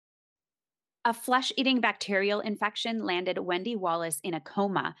A flesh-eating bacterial infection landed Wendy Wallace in a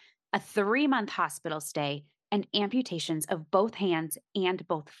coma, a 3-month hospital stay, and amputations of both hands and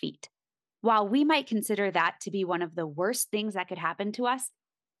both feet. While we might consider that to be one of the worst things that could happen to us,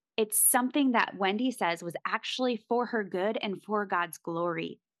 it's something that Wendy says was actually for her good and for God's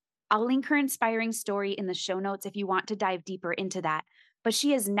glory. I'll link her inspiring story in the show notes if you want to dive deeper into that. But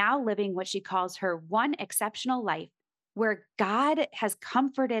she is now living what she calls her one exceptional life, where God has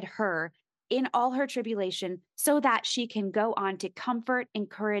comforted her in all her tribulation so that she can go on to comfort,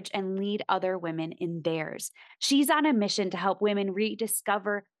 encourage, and lead other women in theirs. She's on a mission to help women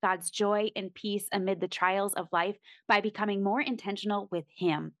rediscover God's joy and peace amid the trials of life by becoming more intentional with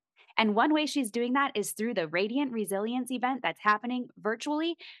Him. And one way she's doing that is through the Radiant Resilience event that's happening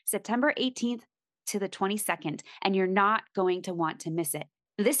virtually September 18th to the 22nd, and you're not going to want to miss it.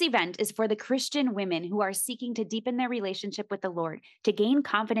 This event is for the Christian women who are seeking to deepen their relationship with the Lord, to gain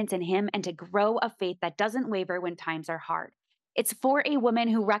confidence in Him, and to grow a faith that doesn't waver when times are hard. It's for a woman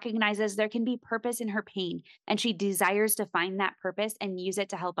who recognizes there can be purpose in her pain, and she desires to find that purpose and use it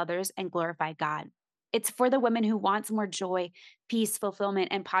to help others and glorify God. It's for the woman who wants more joy, peace, fulfillment,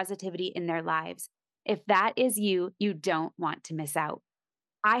 and positivity in their lives. If that is you, you don't want to miss out.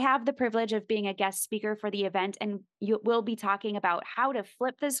 I have the privilege of being a guest speaker for the event, and we'll be talking about how to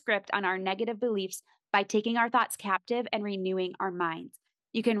flip the script on our negative beliefs by taking our thoughts captive and renewing our minds.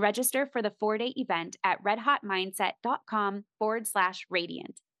 You can register for the 4-day event at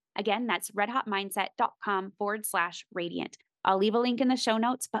redhotmindset.com/radiant. Again, that's redhotmindset.com/radiant. I'll leave a link in the show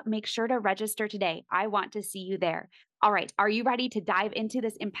notes, but make sure to register today. I want to see you there. All right, are you ready to dive into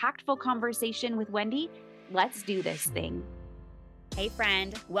this impactful conversation with Wendy? Let's do this thing. Hey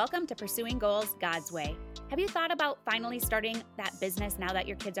friend, welcome to Pursuing Goals God's Way. Have you thought about finally starting that business now that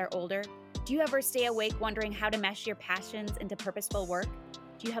your kids are older? Do you ever stay awake wondering how to mesh your passions into purposeful work?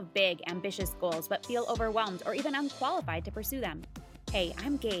 Do you have big, ambitious goals but feel overwhelmed or even unqualified to pursue them? Hey,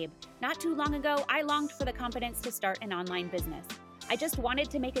 I'm Gabe. Not too long ago, I longed for the confidence to start an online business. I just wanted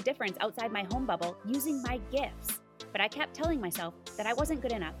to make a difference outside my home bubble using my gifts. But I kept telling myself that I wasn't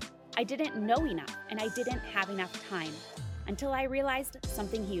good enough. I didn't know enough, and I didn't have enough time. Until I realized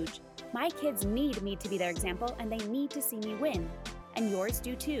something huge. My kids need me to be their example, and they need to see me win. And yours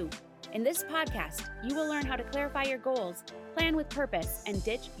do too. In this podcast, you will learn how to clarify your goals, plan with purpose, and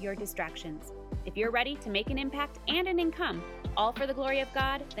ditch your distractions. If you're ready to make an impact and an income, all for the glory of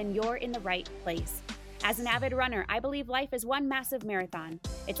God, then you're in the right place. As an avid runner, I believe life is one massive marathon.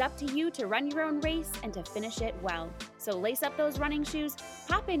 It's up to you to run your own race and to finish it well. So lace up those running shoes,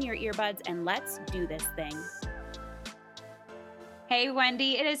 pop in your earbuds, and let's do this thing. Hey,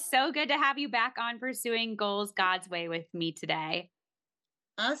 Wendy, it is so good to have you back on Pursuing Goals God's Way with me today.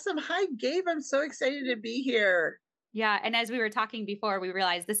 Awesome. Hi, Gabe. I'm so excited to be here. Yeah. And as we were talking before, we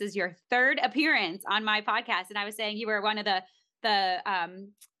realized this is your third appearance on my podcast. And I was saying you were one of the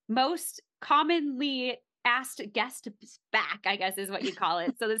most commonly asked guests back, I guess is what you call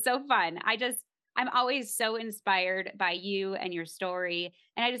it. So it's so fun. I'm always so inspired by you and your story.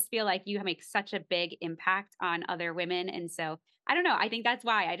 And I just feel like you make such a big impact on other women. And so I don't know. I think that's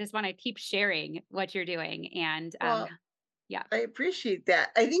why I just want to keep sharing what you're doing. And yeah. I appreciate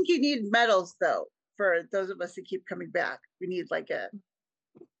that. I think you need medals, though, for those of us that keep coming back. We need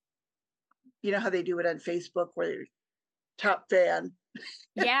you know how they do it on Facebook where you're top fan.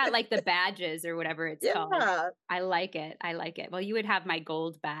 Yeah, like the badges or whatever it's called. I like it. Well, you would have my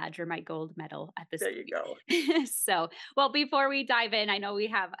gold badge or my gold medal at this. There you go. So, well, before we dive in, I know we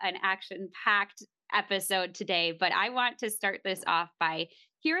have an action-packed episode today, but I want to start this off by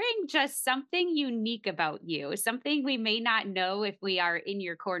hearing just something unique about you, something we may not know if we are in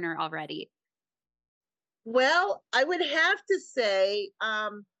your corner already. Well, I would have to say I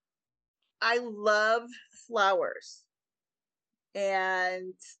love flowers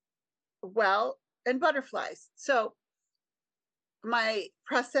and butterflies. So my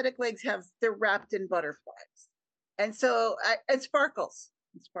prosthetic legs they're wrapped in butterflies. And so it sparkles.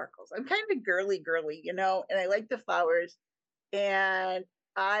 I'm kind of girly, and I like the flowers. And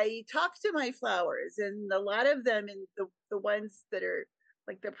I talk to my flowers, and a lot of them, and the ones that are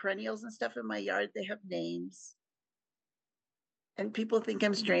like the perennials and stuff in my yard, they have names. And people think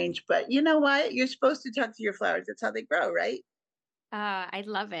I'm strange, but you know what? You're supposed to talk to your flowers. That's how they grow, right? I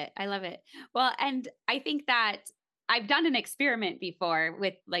love it. Well, and I think that I've done an experiment before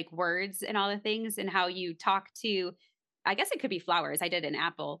with like words and all the things and how you talk to, I guess it could be flowers. I did an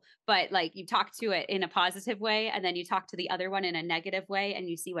apple, but like you talk to it in a positive way and then you talk to the other one in a negative way and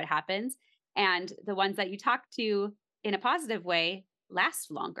you see what happens. And the ones that you talk to in a positive way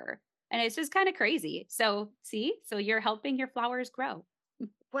last longer. And it's just kind of crazy. So you're helping your flowers grow.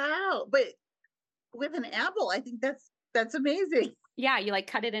 Wow. But with an apple. I think that's amazing. Yeah, you like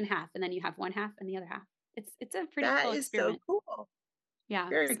cut it in half and then you have one half and the other half. It's a pretty That cool is so experiment. cool. Yeah,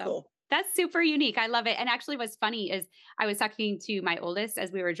 Very so cool. that's super unique. I love it. And actually what's funny is I was talking to my oldest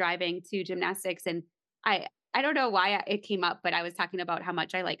as we were driving to gymnastics and I don't know why it came up, but I was talking about how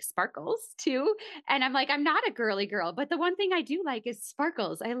much I like sparkles too. And I'm like, I'm not a girly girl, but the one thing I do like is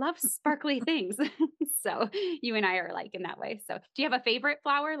sparkles. I love sparkly things. So you and I are like in that way. So do you have a favorite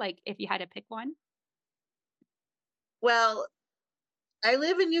flower? Like if you had to pick one? Well, I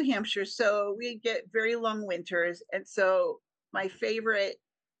live in New Hampshire, so we get very long winters. And so my favorite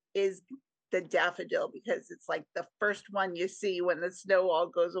is the daffodil because it's like the first one you see when the snow all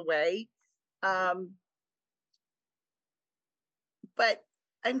goes away. Um, but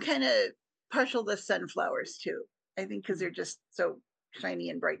I'm kind of partial to sunflowers too. I think because they're just so shiny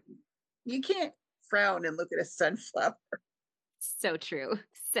and bright. You can't frown and look at a sunflower. So true.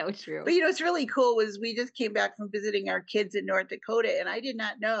 So true. But it's really cool was we just came back from visiting our kids in North Dakota, and I did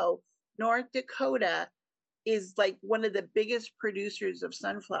not know North Dakota is like one of the biggest producers of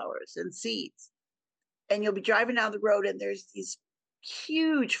sunflowers and seeds. And you'll be driving down the road, and there's these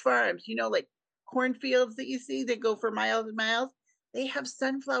huge farms, like cornfields that you see that go for miles and miles. They have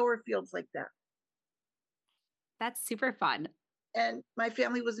sunflower fields like that. That's super fun. And my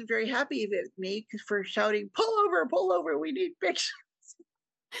family wasn't very happy with me for shouting, pull over, we need pictures.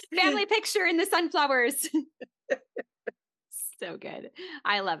 Family picture in the sunflowers. So good.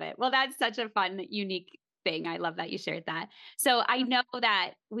 I love it. Well, that's such a fun, unique thing. I love that you shared that. So I know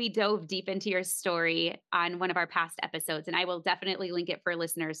that we dove deep into your story on one of our past episodes, and I will definitely link it for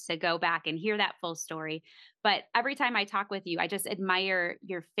listeners to go back and hear that full story. But every time I talk with you, I just admire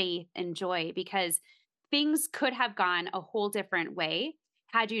your faith and joy because things could have gone a whole different way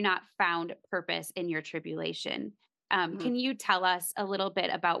had you not found purpose in your tribulation. Mhm. Can you tell us a little bit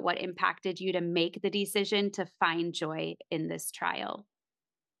about what impacted you to make the decision to find joy in this trial?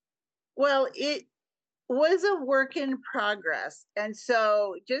 Well, it was a work in progress. And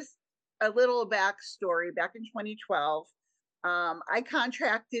so, just a little backstory back in 2012, I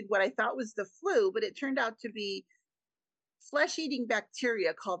contracted what I thought was the flu, but it turned out to be flesh eating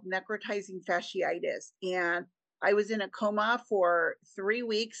bacteria called necrotizing fasciitis. And I was in a coma for 3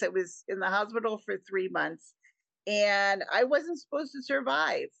 weeks. I was in the hospital for 3 months, and I wasn't supposed to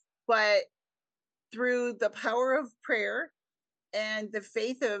survive. But through the power of prayer and the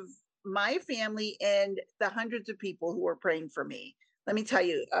faith of my family and the hundreds of people who were praying for me, let me tell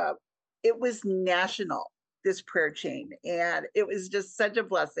you, it was national, this prayer chain. And it was just such a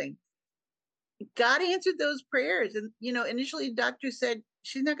blessing. God answered those prayers. And, initially the doctor said,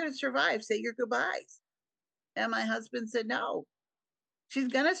 she's not going to survive. Say your goodbyes. And my husband said, no, she's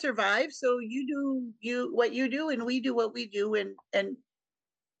going to survive. So you do what you do, and we do what we do. And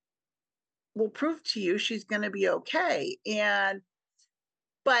we'll prove to you she's going to be okay.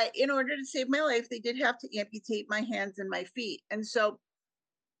 But in order to save my life, they did have to amputate my hands and my feet. And so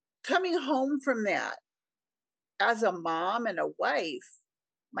coming home from that as a mom and a wife,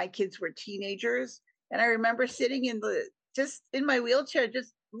 my kids were teenagers. And I remember sitting just in my wheelchair,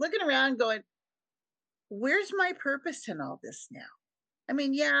 just looking around going, where's my purpose in all this now? I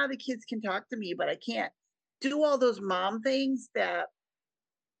mean, yeah, the kids can talk to me, but I can't do all those mom things that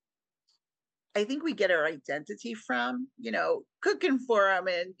I think we get our identity from, cooking for them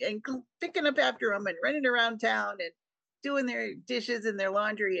and picking up after them and running around town and doing their dishes and their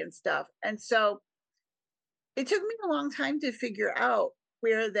laundry and stuff. And so it took me a long time to figure out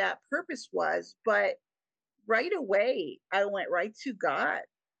where that purpose was. But right away, I went right to God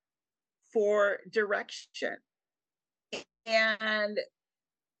for direction. And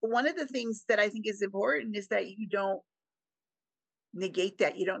one of the things that I think is important is that you don't negate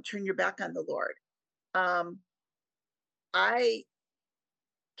that, you don't turn your back on the Lord. Um, I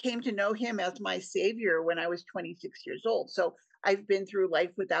came to know him as my savior when I was 26 years old. So I've been through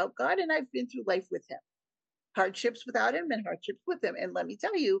life without God, and I've been through life with him. Hardships without him and hardships with him. And let me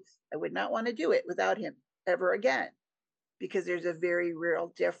tell you, I would not want to do it without him ever again, because there's a very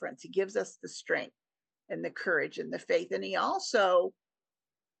real difference. He gives us the strength and the courage and the faith. And he also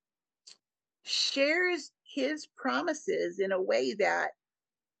shares his promises in a way that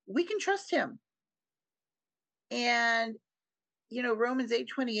we can trust him. And Romans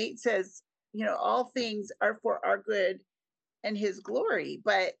 8:28 says, all things are for our good and his glory.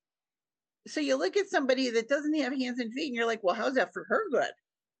 But so you look at somebody that doesn't have hands and feet, and you're like, well, how's that for her good?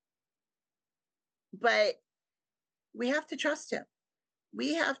 But we have to trust him.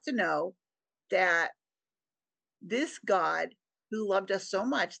 We have to know that this God who loved us so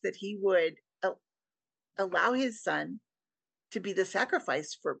much that he would allow his son to be the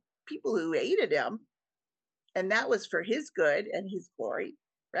sacrifice for people who hated him, and that was for his good and his glory,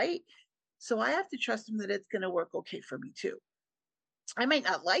 right? So I have to trust him that it's going to work okay for me too. I might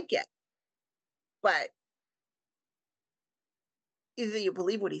not like it, but either you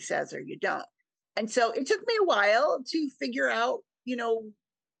believe what he says or you don't. And so it took me a while to figure out,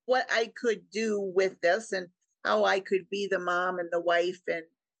 what I could do with this and how I could be the mom and the wife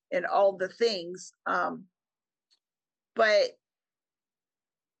and all the things. But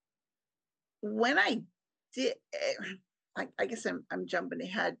when I did, I guess I'm jumping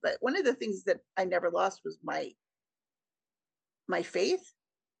ahead, but one of the things that I never lost was my faith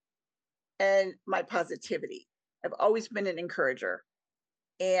and my positivity. I've always been an encourager.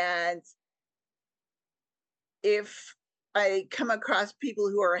 And if I come across people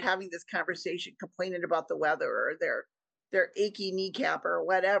who are having this conversation, complaining about the weather or their achy kneecap or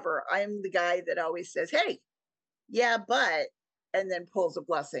whatever, I'm the guy that always says, "Hey, yeah, but," and then pulls a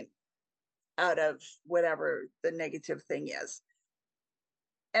blessing out of whatever the negative thing is.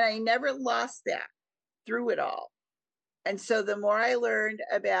 And I never lost that through it all. And so the more I learned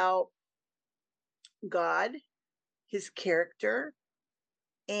about God, his character,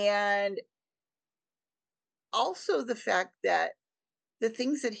 and also the fact that the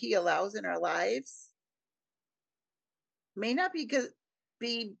things that he allows in our lives may not be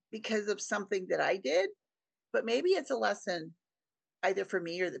because of something that I did, but maybe it's a lesson either for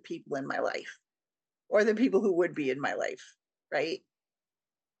me or the people in my life or the people who would be in my life, right?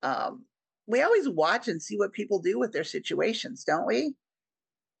 Um, we always watch and see what people do with their situations, don't we?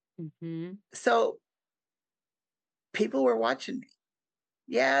 Hmm. So people were watching me.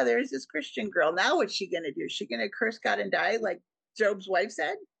 Yeah, there's this Christian girl. Now what's she going to do? Is she going to curse God and die like Job's wife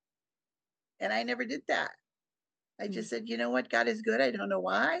said? And I never did that. I just said, you know what? God is good. I don't know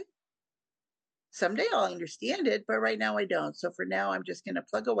why. Someday I'll understand it, but right now I don't. So for now, I'm just going to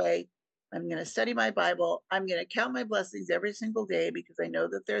plug away. I'm going to study my Bible. I'm going to count my blessings every single day because I know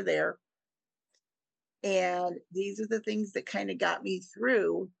that they're there. And these are the things that kind of got me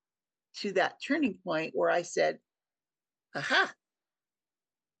through to that turning point where I said, aha,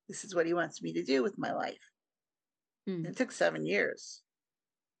 this is what he wants me to do with my life. And Mm. it took 7 years.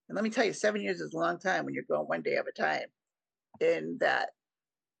 And let me tell you, 7 years is a long time when you're going one day at a time in that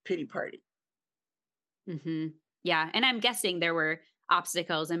pity party. Hmm. Yeah. And I'm guessing there were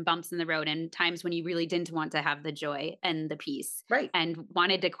obstacles and bumps in the road and times when you really didn't want to have the joy and the peace Right. and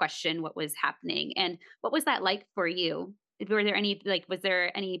wanted to question what was happening. And what was that like for you? Were there any, like, was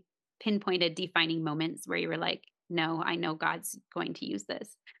there any pinpointed defining moments where you were like, no, I know God's going to use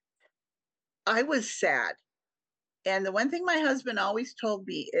this? I was sad. And the one thing my husband always told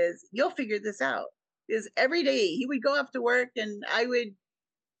me is, you'll figure this out. Is every day he would go off to work and I would,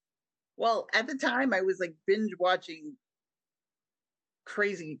 well, at the time I was like binge watching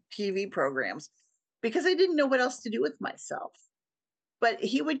crazy TV programs because I didn't know what else to do with myself. But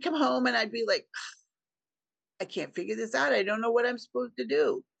he would come home and I'd be like, I can't figure this out. I don't know what I'm supposed to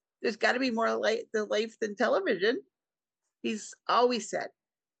do. There's got to be more to life than television. He's always said,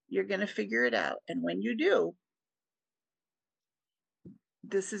 you're going to figure it out. And when you do,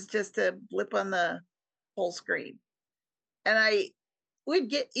 this is just a blip on the whole screen. And I would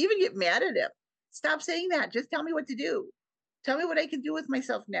get mad at him. Stop saying that. Just tell me what to do. Tell me what I can do with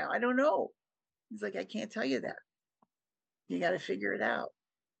myself now. I don't know. He's like, I can't tell you that. You got to figure it out.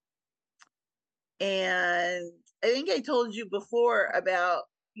 And I think I told you before about,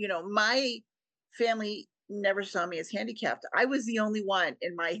 my family never saw me as handicapped. I was the only one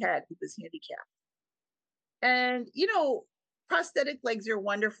in my head who was handicapped. And, prosthetic legs are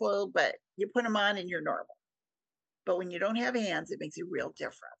wonderful, but you put them on and you're normal. But when you don't have hands, it makes a real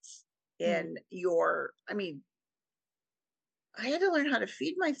difference Mm. in I mean, I had to learn how to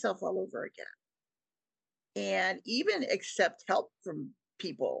feed myself all over again and even accept help from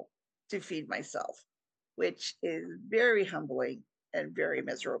people to feed myself, which is very humbling and very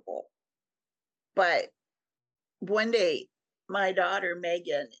miserable. But one day, my daughter,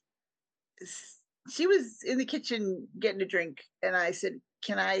 Megan, she was in the kitchen getting a drink. And I said,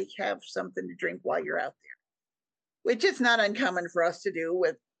 can I have something to drink while you're out there? Which is not uncommon for us to do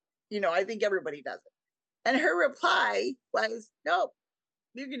with, I think everybody does it. And her reply was, nope,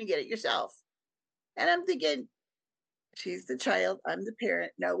 you're going to get it yourself. And I'm thinking, she's the child, I'm the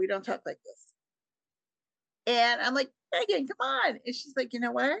parent. No, we don't talk like this. And I'm like, Megan, come on. And she's like, you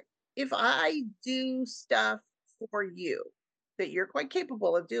know what? If I do stuff for you that you're quite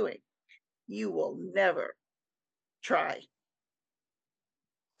capable of doing, you will never try.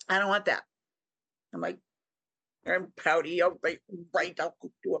 I don't want that. I'm like, I'm pouty. Oh, right, I'll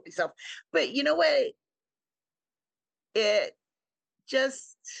do it myself. But you know what? It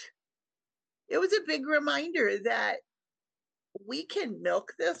just it was a big reminder that we can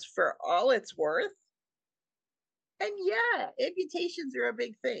milk this for all it's worth. And yeah, amputations are a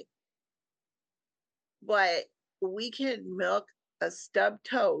big thing, but we can milk a stub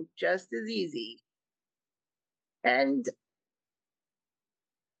toe just as easy. And,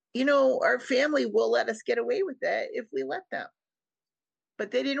 our family will let us get away with that if we let them. But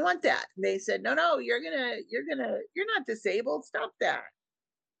they didn't want that. They said, no, no, you're not disabled. Stop that.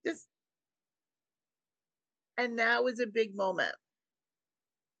 Just, and that was a big moment.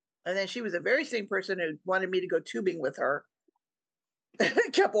 And then she was the very same person who wanted me to go tubing with her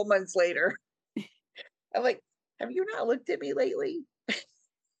a couple months later. I'm like, have you not looked at me lately?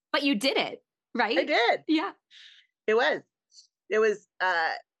 But you did it, I right? did. Yeah. It was. It was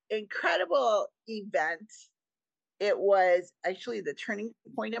incredible event. It was actually the turning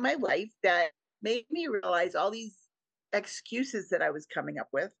point in my life that made me realize all these excuses that I was coming up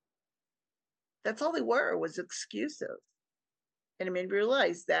with. That's all they were, was excuses. And it made me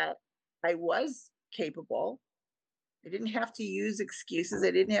realize that I was capable. I didn't have to use excuses. I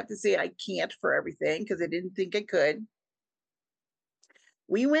didn't have to say I can't for everything because I didn't think I could.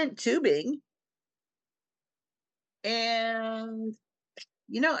 We went tubing, and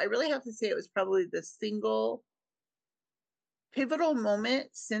I really have to say it was probably the single pivotal moment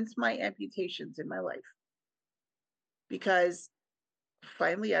since my amputations in my life, because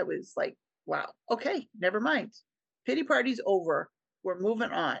finally I was like, wow, okay, never mind. Pity party's over. We're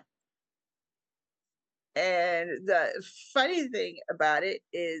moving on. And the funny thing about it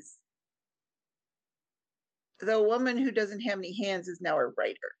is the woman who doesn't have any hands is now a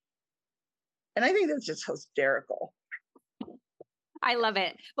writer. And I think that's just hysterical. I love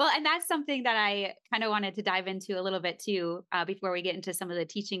it. Well, and that's something that I kind of wanted to dive into a little bit too, before we get into some of the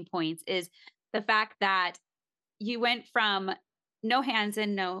teaching points, is the fact that you went from no hands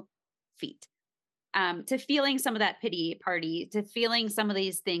and no feet, to feeling some of that pity party, to feeling some of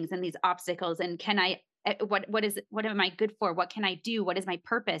these things and these obstacles. And can I, what am I good for? What can I do? What is my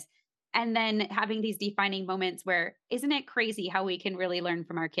purpose? And then having these defining moments where, isn't it crazy how we can really learn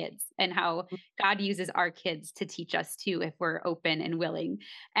from our kids and how God uses our kids to teach us too, if we're open and willing.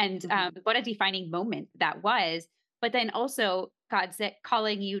 And what a defining moment that was. But then also God said,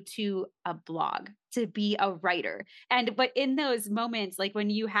 calling you to a blog, to be a writer. But in those moments, like when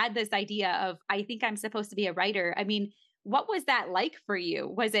you had this idea of, I think I'm supposed to be a writer, I mean, what was that like for you?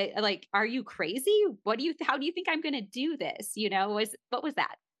 Was it like, are you crazy? How do you think I'm going to do this? What was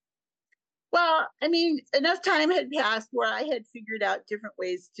that? Well, I mean, enough time had passed where I had figured out different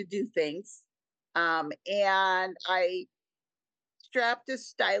ways to do things. And I strapped a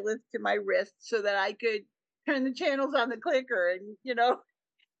stylus to my wrist so that I could turn the channels on the clicker and,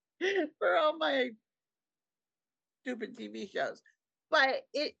 for all my stupid TV shows. But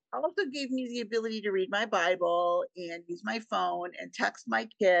it also gave me the ability to read my Bible and use my phone and text my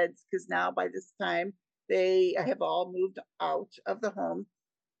kids, because now by this time they have all moved out of the home.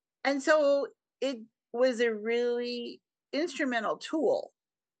 And so it was a really instrumental tool.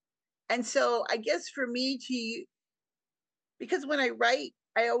 And so I guess for me to, because when I write,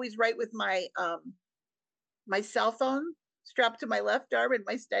 I always write with my cell phone strapped to my left arm and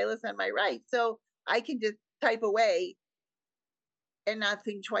my stylus on my right. So I can just type away and not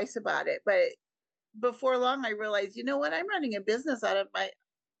think twice about it. But before long, I realized, you know what? I'm running a business out of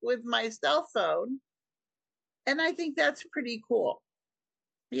with my cell phone. And I think that's pretty cool,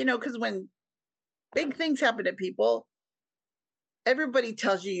 because when big things happen to people, everybody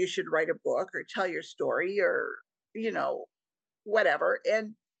tells you should write a book or tell your story or, you know, whatever.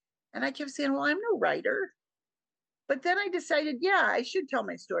 And I kept saying, well, I'm no writer. But then I decided, yeah, I should tell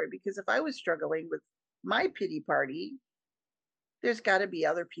my story, because if I was struggling with my pity party, there's got to be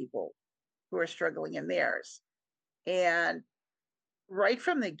other people who are struggling in theirs. And right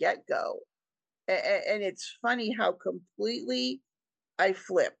from the get go, and it's funny how completely I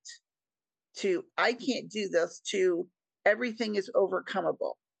flipped to I can't do this to everything is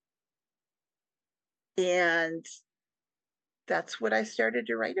overcomable. And that's what I started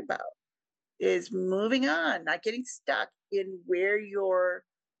to write about, is moving on, not getting stuck in where your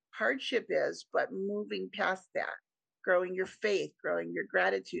hardship is, but moving past that, growing your faith, growing your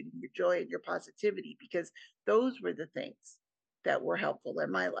gratitude and your joy and your positivity, because those were the things that were helpful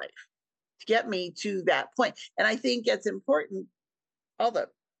in my life to get me to that point. And I think it's important, all the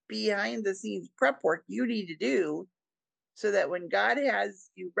behind the scenes prep work you need to do, so that when God has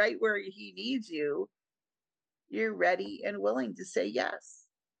you right where he needs you, you're ready and willing to say yes.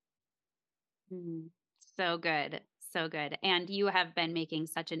 Mm, so good. So good. And you have been making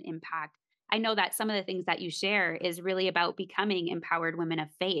such an impact. I know that some of the things that you share is really about becoming empowered women of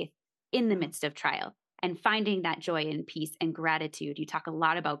faith. in the Mm. midst of trial and finding that joy and peace and gratitude. You talk a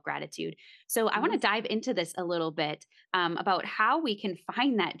lot about gratitude. So I want to Mhm. dive into this a little bit about how we can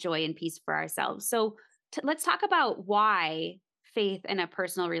find that joy and peace for ourselves. So let's talk about why faith and a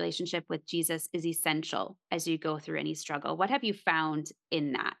personal relationship with Jesus is essential as you go through any struggle. What have you found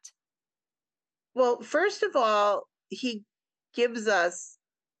in that? Well, first of all, he gives us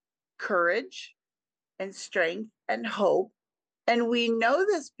courage and strength and hope. And we know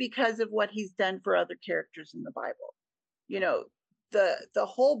this because of what he's done for other characters in the Bible. You know, the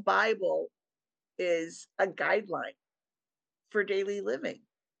whole Bible is a guideline for daily living.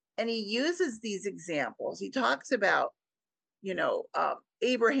 And he uses these examples. He talks about,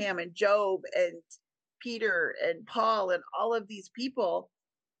 Abraham and Job and Peter and Paul and all of these people.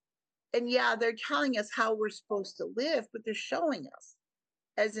 And yeah, they're telling us how we're supposed to live, but they're showing us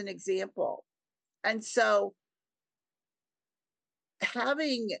as an example. And so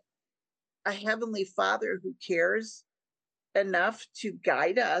having a heavenly father who cares enough to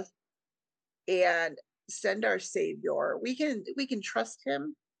guide us and send our savior, we can trust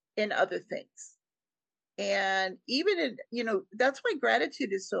him in other things. And even in, that's why gratitude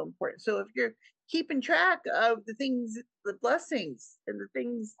is so important. So if you're keeping track of the things, the blessings and the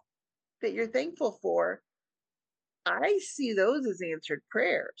things that you're thankful for, I see those as answered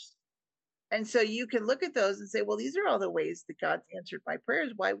prayers. And so you can look at those and say, well, these are all the ways that God's answered my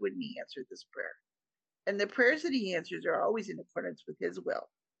prayers. Why wouldn't he answer this prayer? And the prayers that he answers are always in accordance with his will,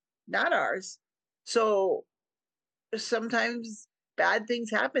 not ours. So sometimes bad things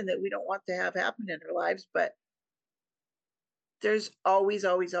happen that we don't want to have happen in our lives, but there's always,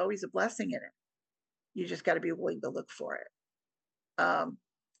 always, always a blessing in it. You just got to be willing to look for it. Um,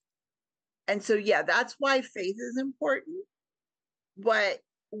 and so, yeah, that's why faith is important. But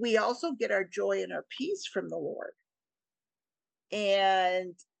we also get our joy and our peace from the Lord.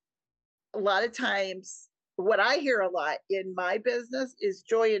 And a lot of times, what I hear a lot in my business is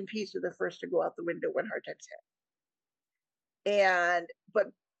joy and peace are the first to go out the window when hard times hit. But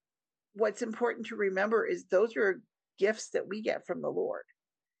what's important to remember is those are gifts that we get from the Lord,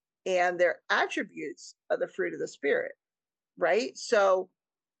 and they're attributes of the fruit of the Spirit, right? So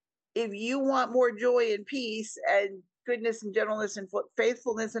if you want more joy and peace and goodness and gentleness and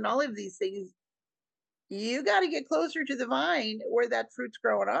faithfulness and all of these things, you got to get closer to the vine where that fruit's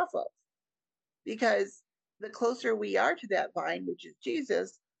growing off of. Because the closer we are to that vine, which is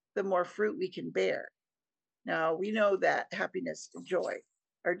Jesus, the more fruit we can bear. Now, we know that happiness and joy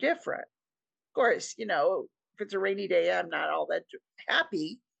are different. Of course, if it's a rainy day, I'm not all that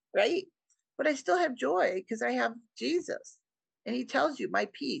happy, right? But I still have joy because I have Jesus. And he tells you, my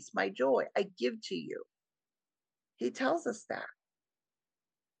peace, my joy, I give to you. He tells us that.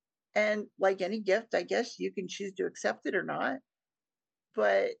 And like any gift, I guess you can choose to accept it or not.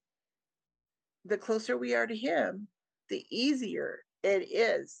 But the closer we are to him, the easier it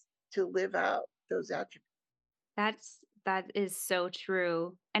is to live out those attributes. That is so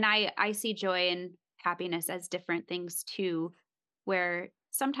true. And I see joy and happiness as different things too, where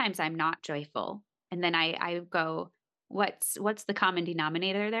sometimes I'm not joyful. And then I go, what's the common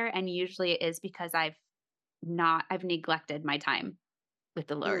denominator there? And usually it is because I've neglected my time with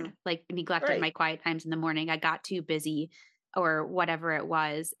the Lord, Mm, like neglected right. my quiet times in the morning. I got too busy or whatever it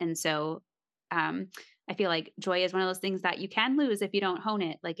was. And so um, I feel like joy is one of those things that you can lose if you don't hone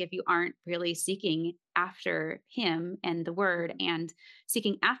it. Like if you aren't really seeking after him and the word Mm, and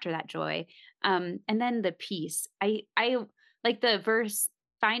seeking after that joy. And then the peace. I like the verse,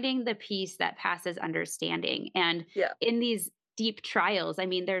 finding the peace that passes understanding. And yeah. in these deep trials, I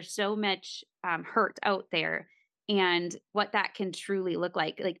mean, there's so much hurt out there, and what that can truly look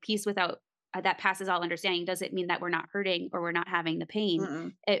like peace without that passes all understanding doesn't mean that we're not hurting or we're not having the pain.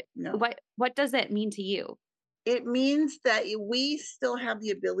 Mm-mm, It no. what does that mean to you? It means that we still have the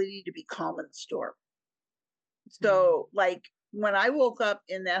ability to be calm in the storm. Mm. So, like when I woke up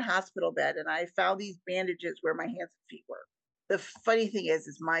in that hospital bed and I found these bandages where my hands and feet were, the funny thing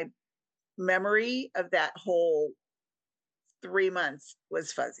is my memory of that whole 3 months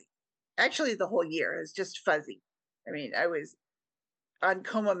was fuzzy. Actually, the whole year is just fuzzy. I mean, I was on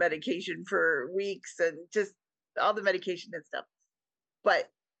coma medication for weeks and just all the medication and stuff. But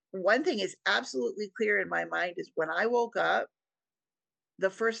one thing is absolutely clear in my mind is when I woke up, the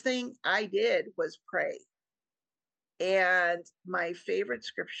first thing I did was pray. And my favorite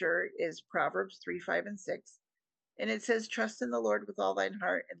scripture is Proverbs 3, 5, and 6. And it says, trust in the Lord with all thine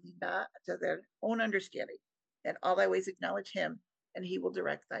heart and lean not to their own understanding. And all thy ways acknowledge him, and he will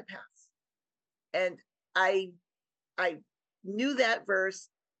direct thy paths. And I I knew that verse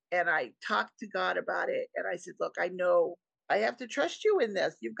and I talked to God about it. And I said, look, I know I have to trust you in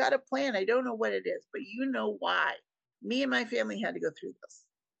this. You've got a plan. I don't know what it is, but you know why. Me and my family had to go through this.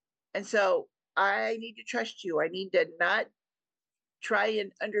 And so I need to trust you. I need to not try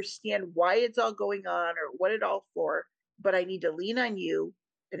and understand why it's all going on or what it all for, but I need to lean on you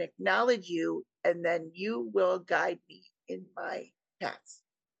and acknowledge you, and then you will guide me in my paths.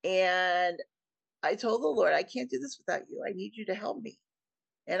 And I told the Lord, I can't do this without you. I need you to help me.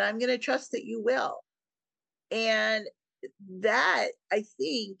 And I'm going to trust that you will. And that, I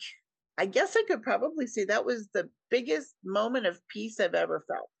think, I guess I could probably say that was the biggest moment of peace I've ever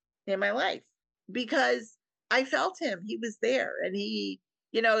felt in my life, because I felt him. He was there. And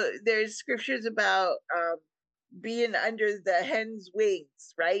there's scriptures about being under the hen's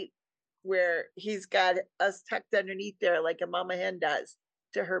wings, right? Where he's got us tucked underneath there like a mama hen does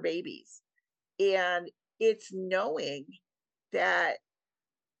to her babies. And it's knowing that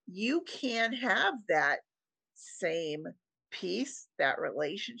you can have that same peace, that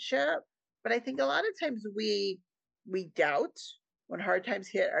relationship. But I think a lot of times we doubt when hard times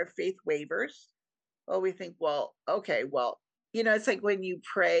hit, our faith wavers. Well, we think, well, okay, well, it's like when you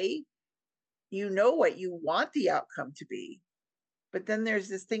pray, you know what you want the outcome to be. But then there's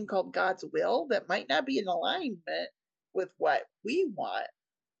this thing called God's will that might not be in alignment with what we want.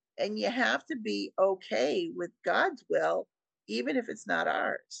 And you have to be okay with God's will, even if it's not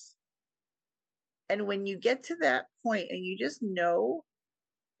ours. And when you get to that point and you just know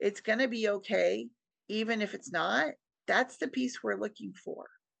it's going to be okay, even if it's not, that's the peace we're looking for.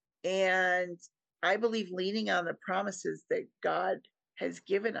 And I believe leaning on the promises that God has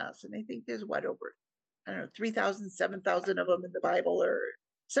given us. And I think there's over, 3,000, 7,000 of them in the Bible, or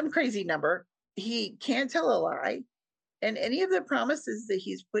some crazy number. He can't tell a lie. And any of the promises that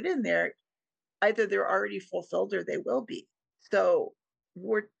he's put in there, either they're already fulfilled or they will be. So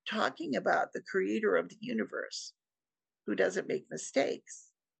we're talking about the creator of the universe who doesn't make mistakes.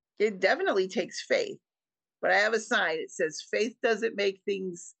 It definitely takes faith. But I have a sign. It says, faith doesn't make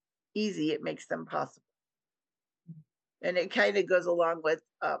things easy. It makes them possible. And it kind of goes along with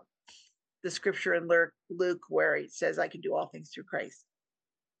the scripture in Luke where it says, I can do all things through Christ.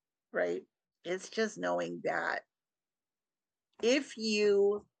 Right? It's just knowing that if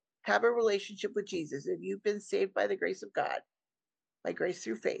you have a relationship with Jesus, if you've been saved by the grace of God, by grace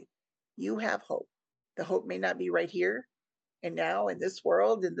through faith, you have hope. The hope may not be right here and now in this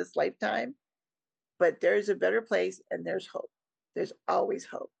world, in this lifetime, but there's a better place and there's hope. There's always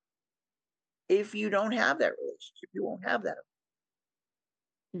hope. If you don't have that relationship, you won't have that.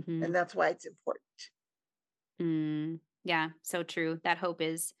 Mm-hmm. And that's why it's important. Yeah, so true. That hope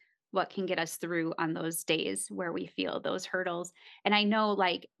is what can get us through on those days where we feel those hurdles. And I know,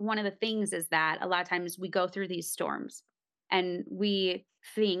 like, one of the things is that a lot of times we go through these storms and we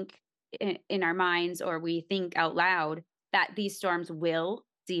think in our minds, or we think out loud, that these storms will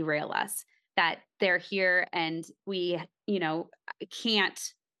derail us, that they're here and we,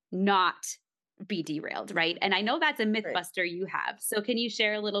 can't not be derailed, right? And I know that's a myth Right. buster you have. So can you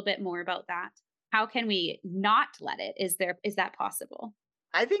share a little bit more about that? How can we not let it? Is that possible?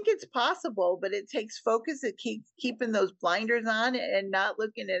 I think it's possible, but it takes focus. It keeps keeping those blinders on and not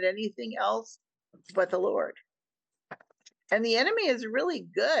looking at anything else but the Lord. And the enemy is really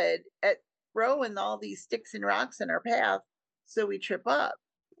good at throwing all these sticks and rocks in our path so we trip up.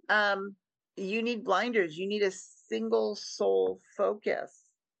 You need blinders. You need a single soul focus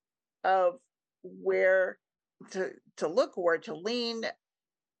of where to look, where to lean,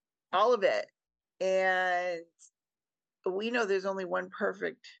 all of it. And we know there's only one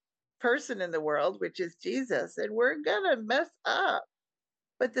perfect person in the world, which is Jesus, and we're gonna mess up.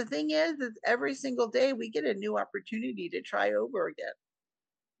 But the thing is every single day we get a new opportunity to try over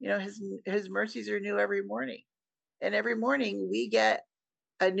again. His mercies are new every morning. And every morning we get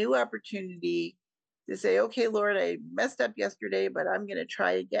a new opportunity to say, okay, Lord, I messed up yesterday, but I'm going to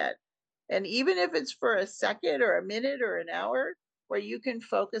try again. And even if it's for a second or a minute or an hour where you can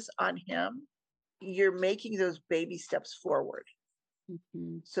focus on him, you're making those baby steps forward.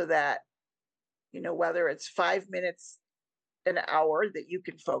 Mm-hmm. So that, whether it's 5 minutes, an hour that you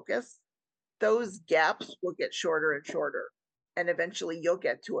can focus, those gaps will get shorter and shorter. And eventually you'll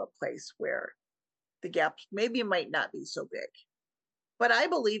get to a place where the gaps maybe might not be so big. But I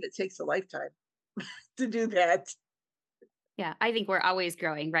believe it takes a lifetime to do that. Yeah, I think we're always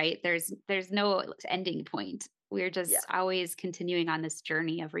growing, right? There's no ending point. We're just always continuing on this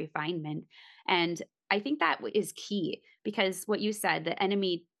journey of refinement. And I think that is key, because what you said, the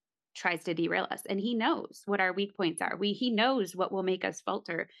enemy tries to derail us and he knows what our weak points are. He knows what will make us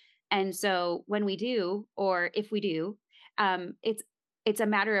falter. And so when we do, or if we do, it's a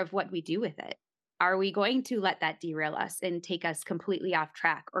matter of what we do with it. Are we going to let that derail us and take us completely off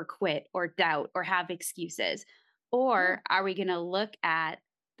track or quit or doubt or have excuses? Yeah. Or are we going to look at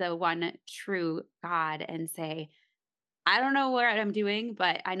the one true God and say, I don't know what I'm doing,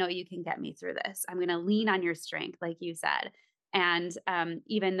 but I know you can get me through this. I'm going to lean on your strength, like you said. And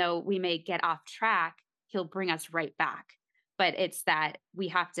even though we may get off track, he'll bring us right back. But it's that we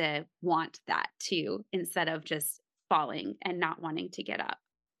have to want that too, instead of just falling and not wanting to get up.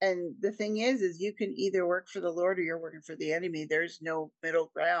 And the thing is you can either work for the Lord or you're working for the enemy. There's no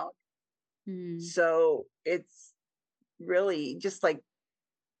middle ground. Mm, So it's really just like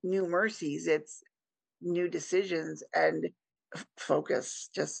new mercies. It's new decisions and focus.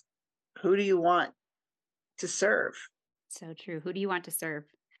 Just who do you want to serve? so true. Who do you want to serve?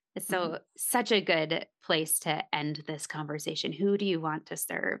 It's Mhm. such a good place to end this conversation. Who do you want to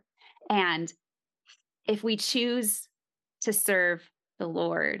serve? And if we choose to serve the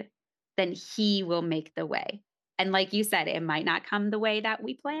Lord, then He will make the way. And like you said, it might not come the way that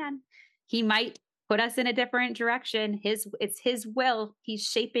we plan. He might put us in a different direction. It's His will. He's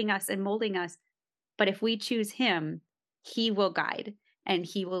shaping us and molding us. But if we choose Him, He will guide and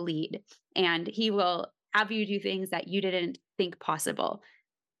He will lead and He will have you do things that you didn't think possible.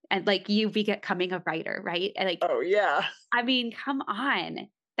 And like you becoming a writer, right? And like, Oh, yeah. I mean, come on.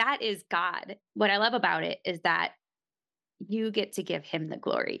 That is God. What I love about it is that you get to give him the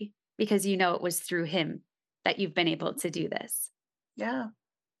glory because you know it was through him that you've been able to do this. Yeah,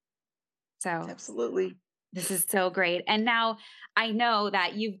 So absolutely. this is so great. And now I know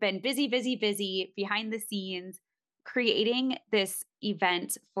that you've been busy, busy, busy behind the scenes creating this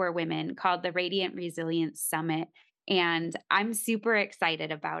event for women called the Radiant Resilience Summit. And I'm super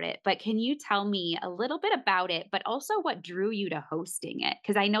excited about it. But can you tell me a little bit about it, but also what drew you to hosting it?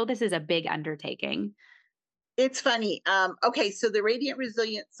 Because I know this is a big undertaking. It's funny. Okay, so the Radiant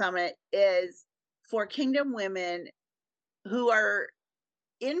Resilient Summit is for Kingdom women who are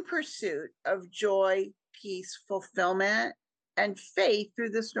in pursuit of joy, peace, fulfillment, and faith through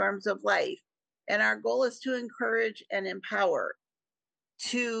the storms of life. And our goal is to encourage and empower,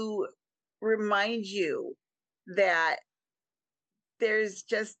 to remind you that there's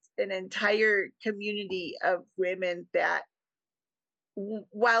just an entire community of women that,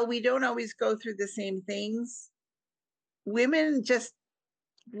 while we don't always go through the same things, women just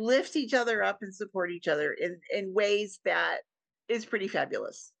lift each other up and support each other in ways that is pretty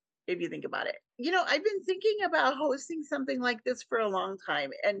fabulous if you think about it. I've been thinking about hosting something like this for a long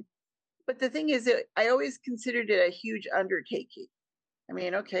time, and but the thing is that I always considered it a huge undertaking. I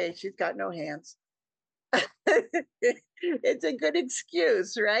mean, okay, she's got no hands. It's a good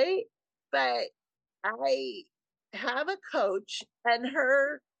excuse, right? But I have a coach, and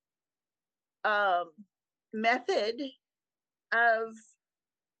her um method of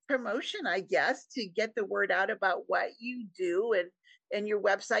promotion, I guess, to get the word out about what you do and your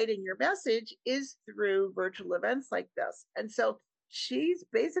website and your message is through virtual events like this. And so she's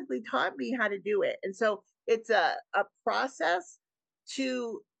basically taught me how to do it. And so it's a process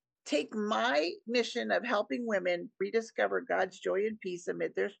to take my mission of helping women rediscover God's joy and peace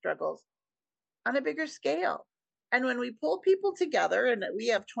amid their struggles on a bigger scale. And when we pull people together, and we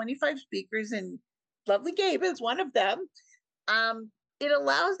have 25 speakers, and lovely Gabe is one of them, um, it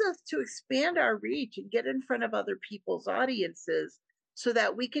allows us to expand our reach and get in front of other people's audiences so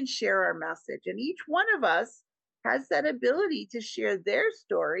that we can share our message. And each one of us has that ability to share their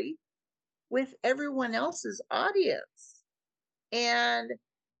story with everyone else's audience. And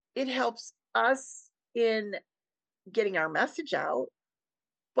it helps us in getting our message out.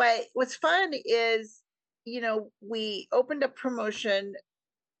 But what's fun is, we opened a promotion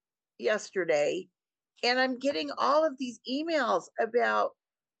yesterday, and I'm getting all of these emails about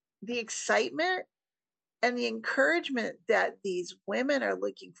the excitement and the encouragement that these women are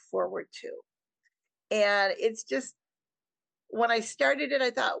looking forward to. And it's just, when I started it, I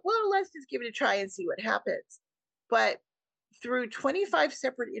thought, well, let's just give it a try and see what happens. But through 25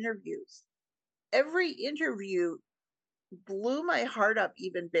 separate interviews, every interview blew my heart up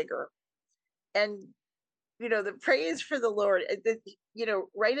even bigger. And, the praise for the Lord,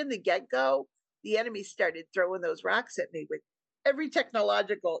 right in the get go, the enemy started throwing those rocks at me with every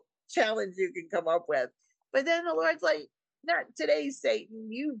technological challenge you can come up with. But then the Lord's like, not today, Satan.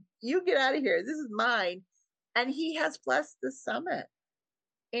 You get out of here. This is mine. And he has blessed the summit.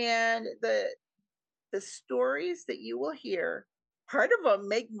 And the stories that you will hear, part of them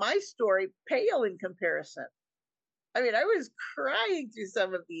make my story pale in comparison. I mean, I was crying through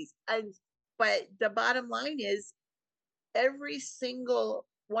some of these. But the bottom line is, every single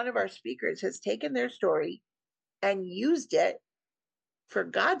one of our speakers has taken their story and used it for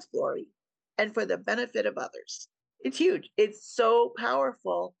God's glory. and for the benefit of others. It's huge. It's so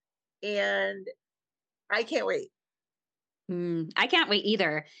powerful. And I can't wait. I can't wait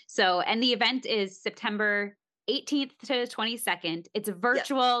either. So, and the event is September 18th to 22nd. It's Yes.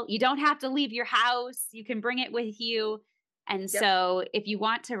 virtual. You don't have to leave your house. You can bring it with you. And Yep. so if you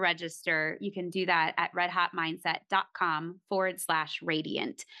want to register, you can do that at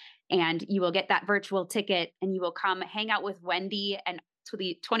redhotmindset.com/radiant. And you will get that virtual ticket and you will come hang out with Wendy and to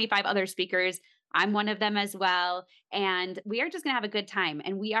the 25 other speakers. I'm one of them as well. And we are just going to have a good time.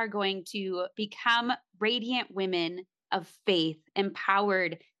 And we are going to become radiant women of faith,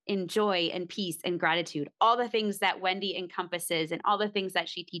 empowered in joy and peace and gratitude, all the things that Wendy encompasses and all the things that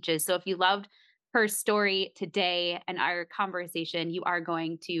she teaches. So if you loved her story today and our conversation, you are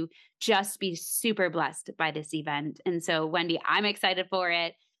going to just be super blessed by this event. And so, Wendy, I'm excited for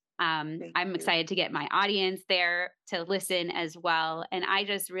it. I'm You. excited to get my audience there to listen as well. And I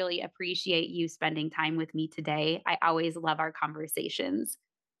just really appreciate you spending time with me today. I always love our conversations.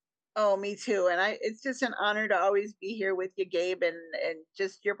 Oh, me too. And it's just an honor to always be here with you, Gabe, and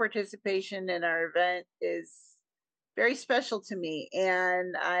just your participation in our event is very special to me.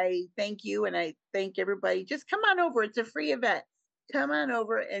 And I thank you and I thank everybody. Just come on over. It's a free event. Come on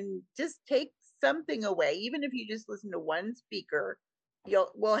over and just take something away. Even if you just listen to one speaker,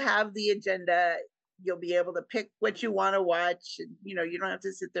 we'll have the agenda. You'll be able to pick what you want to watch. And, you don't have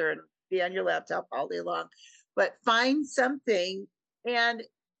to sit there and be on your laptop all day long, but find something and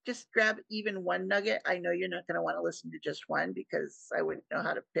just grab even one nugget. I know you're not going to want to listen to just one because I wouldn't know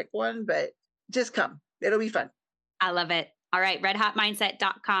how to pick one, but just come. It'll be fun. I love it. All right.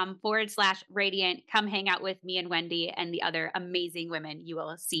 redhotmindset.com/radiant. Come hang out with me and Wendy and the other amazing women you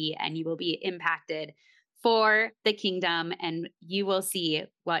will see, and you will be impacted for the kingdom, and you will see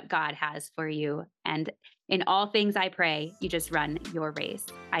what God has for you. And in all things, I pray you just run your race.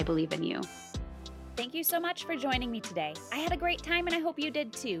 I believe in you. Thank you so much for joining me today. I had a great time and I hope you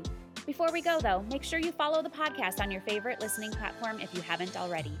did too. Before we go though, make sure you follow the podcast on your favorite listening platform if you haven't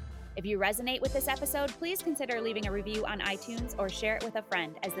already. If you resonate with this episode, please consider leaving a review on iTunes or share it with a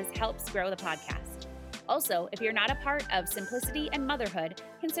friend, as this helps grow the podcast. Also, if you're not a part of Simplicity and Motherhood,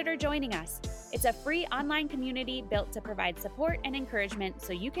 consider joining us. It's a free online community built to provide support and encouragement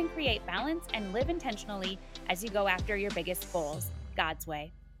so you can create balance and live intentionally as you go after your biggest goals, God's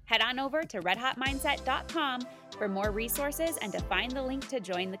way. Head on over to redhotmindset.com for more resources and to find the link to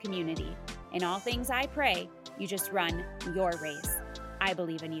join the community. In all things I pray, you just run your race. I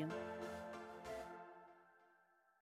believe in you.